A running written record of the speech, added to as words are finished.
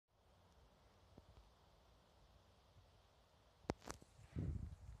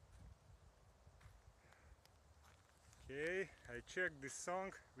Okay, I checked this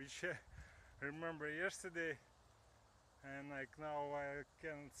song which I remember yesterday, and like now I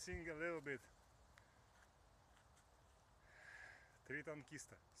can sing a little bit. Three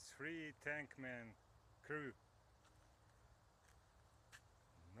танкиста, three tankmen crew.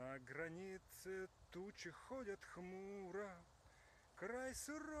 На границе тучи ходят хмуро, край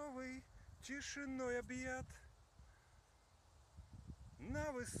суровый тишиной объят.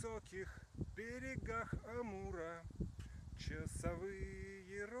 На высоких берегах Амура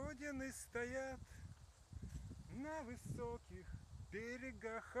часовые родины стоят. На высоких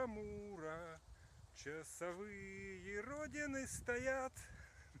берегах Амура часовые родины стоят.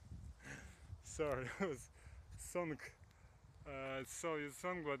 Sorry, it was song. It's Soviet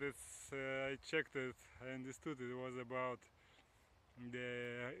song, but it's I checked it. I understood it was about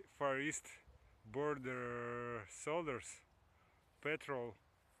the Far East border soldiers, patrol,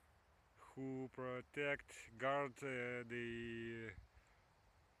 who guard the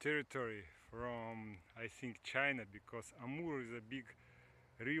territory from, I think, China, because Amur is a big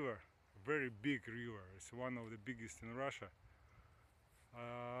river, very big river. It's one of the biggest in Russia.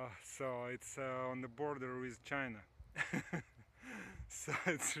 So it's on the border with China. So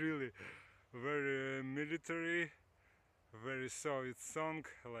it's really very military, very Soviet song,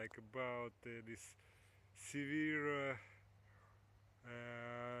 like about this severe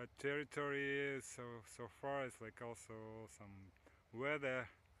territory. So far it's like also some weather.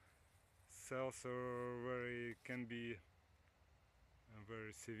 It's also very can be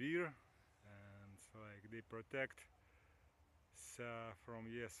very severe, and so like they protect from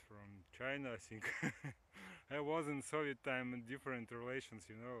China, I think. I was in Soviet time in different relations,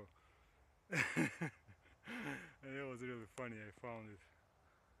 you know. And it was really funny. I found it.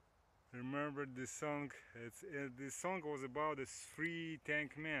 I remembered this song. This song was about a three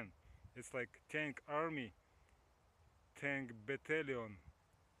tank men. It's like tank army, tank battalion,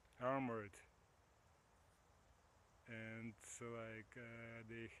 armored, and so like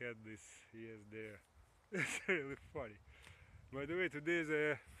they had this there. It's really funny. By the way, today is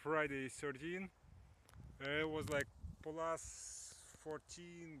a Friday 13. It was like plus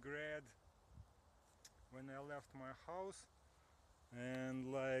 14 grad when I left my house,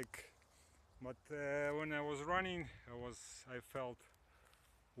 and like, but when I was running, I felt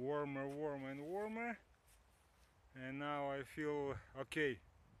warmer and warmer, and now I feel okay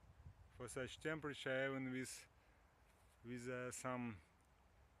for such temperature, even with some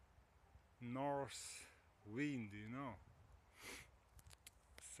north wind, you know.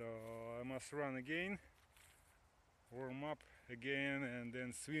 So I must run again, warm up again, and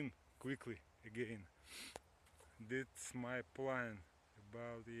then swim quickly again. That's my plan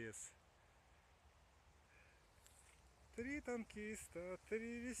about yes. Три танкиста,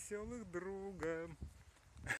 три веселых друга.